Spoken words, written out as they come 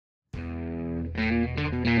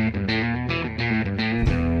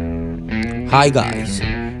Hi guys,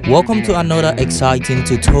 welcome to another exciting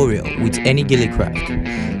tutorial with EnnyGeleCraft.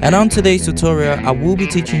 And on today's tutorial, I will be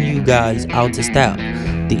teaching you guys how to style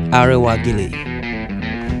the Arewa Gele.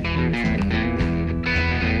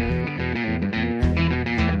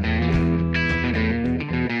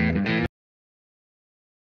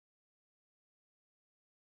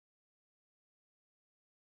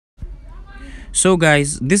 So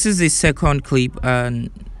guys, this is the second clip, and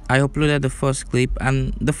I uploaded the first clip,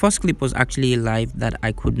 and the first clip was actually a live that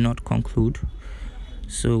I could not conclude,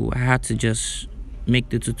 so I had to just make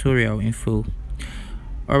the tutorial in full.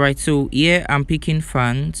 Alright, so here I'm picking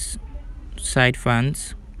fans, side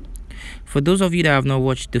fans. For those of you that have not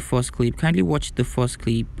watched the first clip, kindly watch the first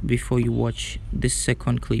clip before you watch the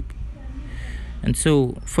second clip. And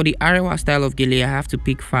so for the Arewa style of Gele, I have to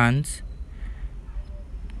pick fans,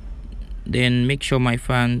 then make sure my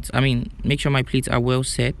pleats are well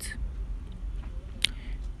set.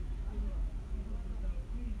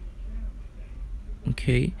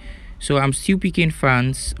 Okay, so I'm still picking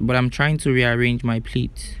fans, but I'm trying to rearrange my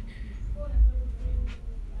pleats.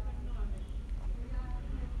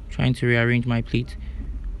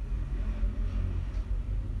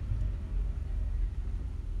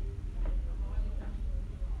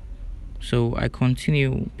 So I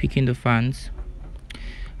continue picking the fans.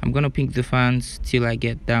 I'm gonna pick the fans till I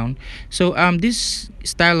get down. So this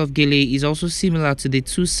style of Gele is also similar to the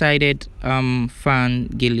two-sided fan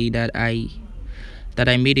Gele that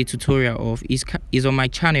I made a tutorial of. Is on my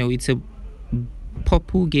channel. It's a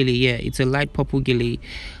purple Gele. Yeah, it's a light purple Gele.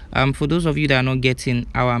 For those of you that are not getting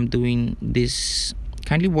how I'm doing this,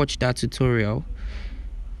 kindly watch that tutorial.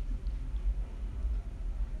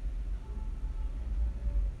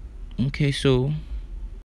 Okay, so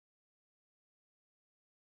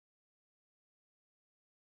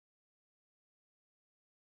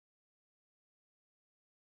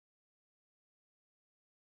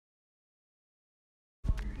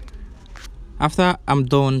after I'm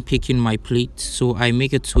done picking my pleat, so I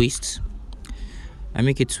make a twist.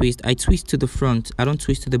 I twist to the front. I don't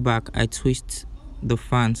twist to the back. I twist the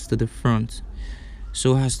fans to the front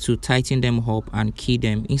so as to tighten them up and key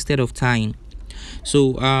them instead of tying.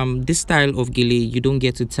 So this style of Gele, you don't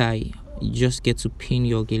get to tie, you just get to pin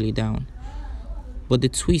your Gele down. But the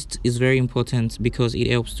twist is very important because it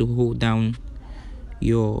helps to hold down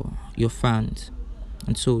your fans.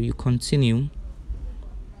 And so you continue.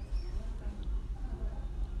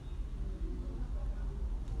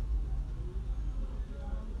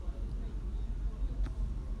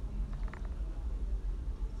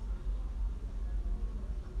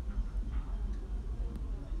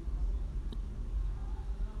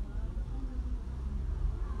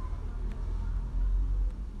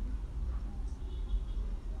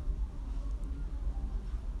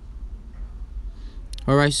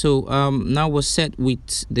 Alright, so now we're set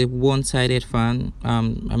with the one-sided fan,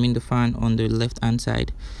 the fan on the left hand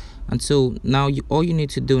side. And so now all you need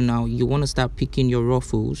to do now, you want to start picking your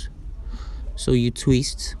ruffles. So you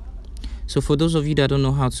twist. So for those of you that don't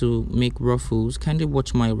know how to make ruffles, kindly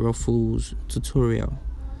watch my ruffles tutorial.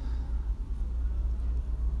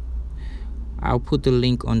 I'll put the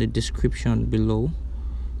link on the description below.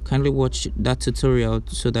 Kindly watch that tutorial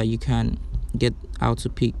so that you can get how to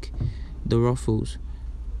pick the ruffles.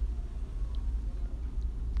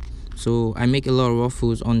 So I make a lot of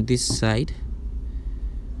ruffles on this side.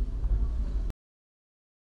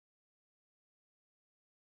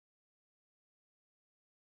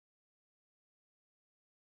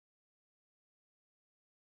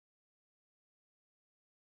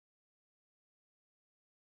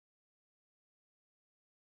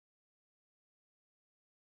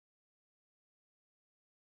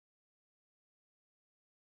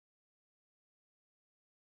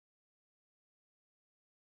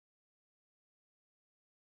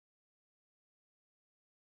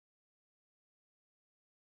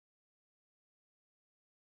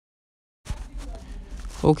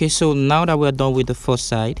 Okay, so now that we're done with the first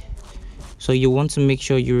side, so you want to make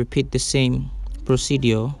sure you repeat the same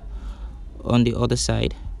procedure on the other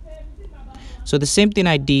side. So the same thing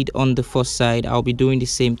I did on the first side, I'll be doing the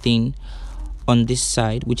same thing on this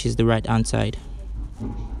side, which is the right hand side.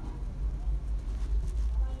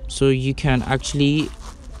 So you can actually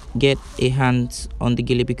get a hand on the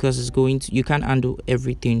Gele because you can't handle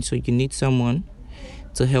everything, so you need someone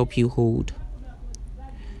to help you hold.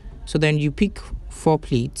 So then you pick 4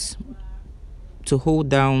 pleats to hold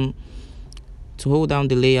down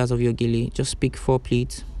the layers of your Gele. Just pick 4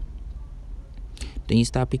 pleats. Then you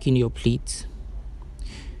start picking your pleats.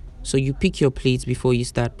 So you pick your pleats before you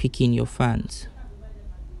start picking your fans.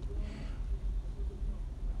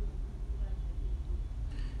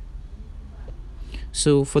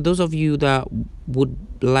 So for those of you that would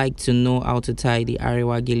like to know how to tie the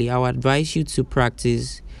arewa gele, I would advise you to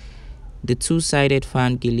practice the two-sided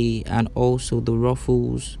fan gele and also the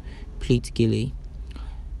ruffles pleat gele,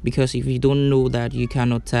 because if you don't know that, you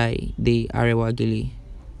cannot tie the arewa gele.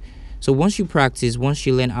 So once you practice, once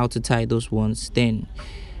you learn how to tie those ones, then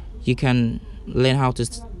you can learn how to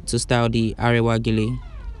style the arewa gele.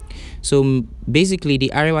 So basically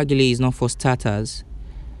the arewa gele is not for starters.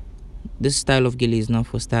 This style of gele is not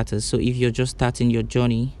for starters. So if you're just starting your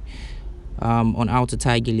journey on how to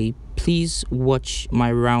tie gele, please watch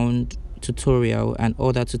my round tutorial and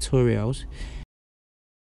other tutorials.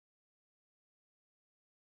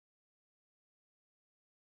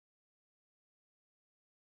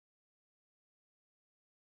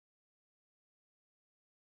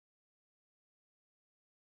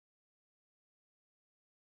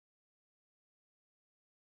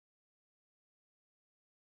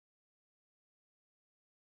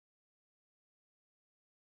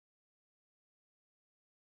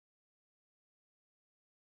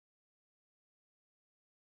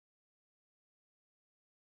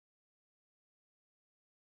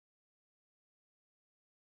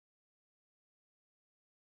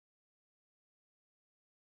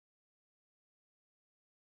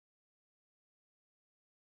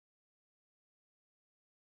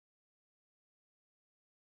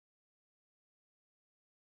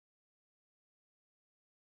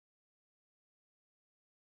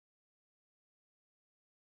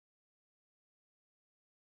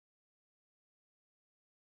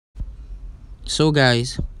 So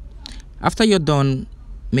guys, after you're done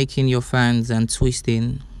making your fans and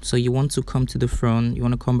twisting, so you want to come to the front, you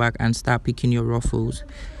want to come back and start picking your ruffles,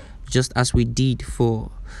 just as we did for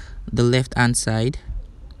the left hand side.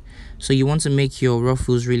 So you want to make your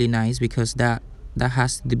ruffles really nice, because that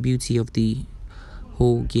has the beauty of the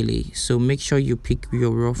whole gele. So make sure you pick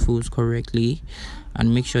your ruffles correctly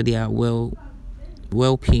and make sure they are well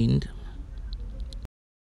pinned.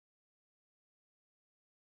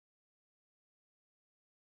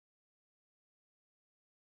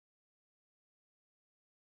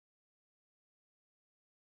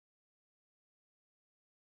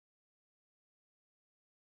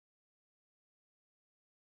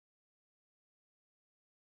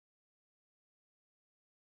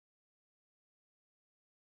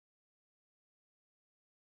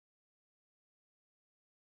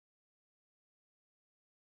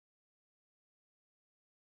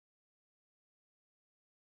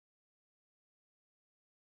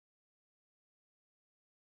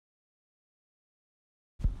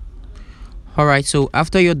 Alright, so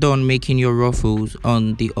after you're done making your ruffles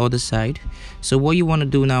on the other side, so what you want to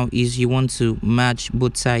do now is you want to match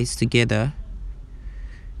both sides together.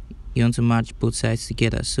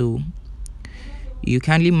 So you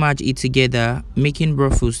kindly match it together, making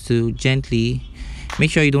ruffles to gently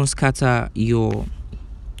make sure you don't scatter your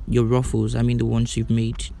ruffles, I mean the ones you've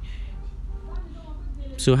made.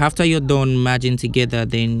 So after you're done matching together,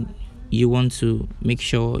 then you want to make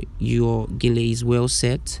sure your gele is well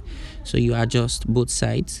set, so you adjust both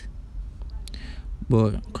sides,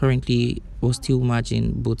 but currently we're still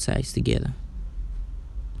matching both sides together.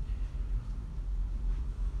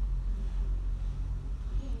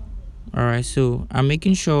 Alright, so I'm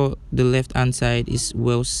making sure the left hand side is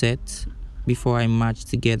well set before I match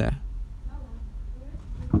together.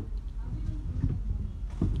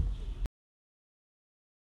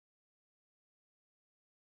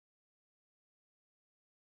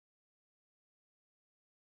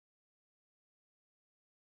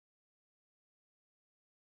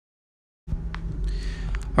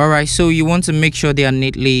 Alright, so you want to make sure they are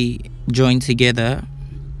neatly joined together,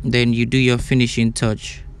 then you do your finishing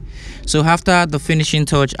touch. So after the finishing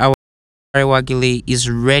touch, our arewa gele is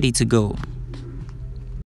ready to go.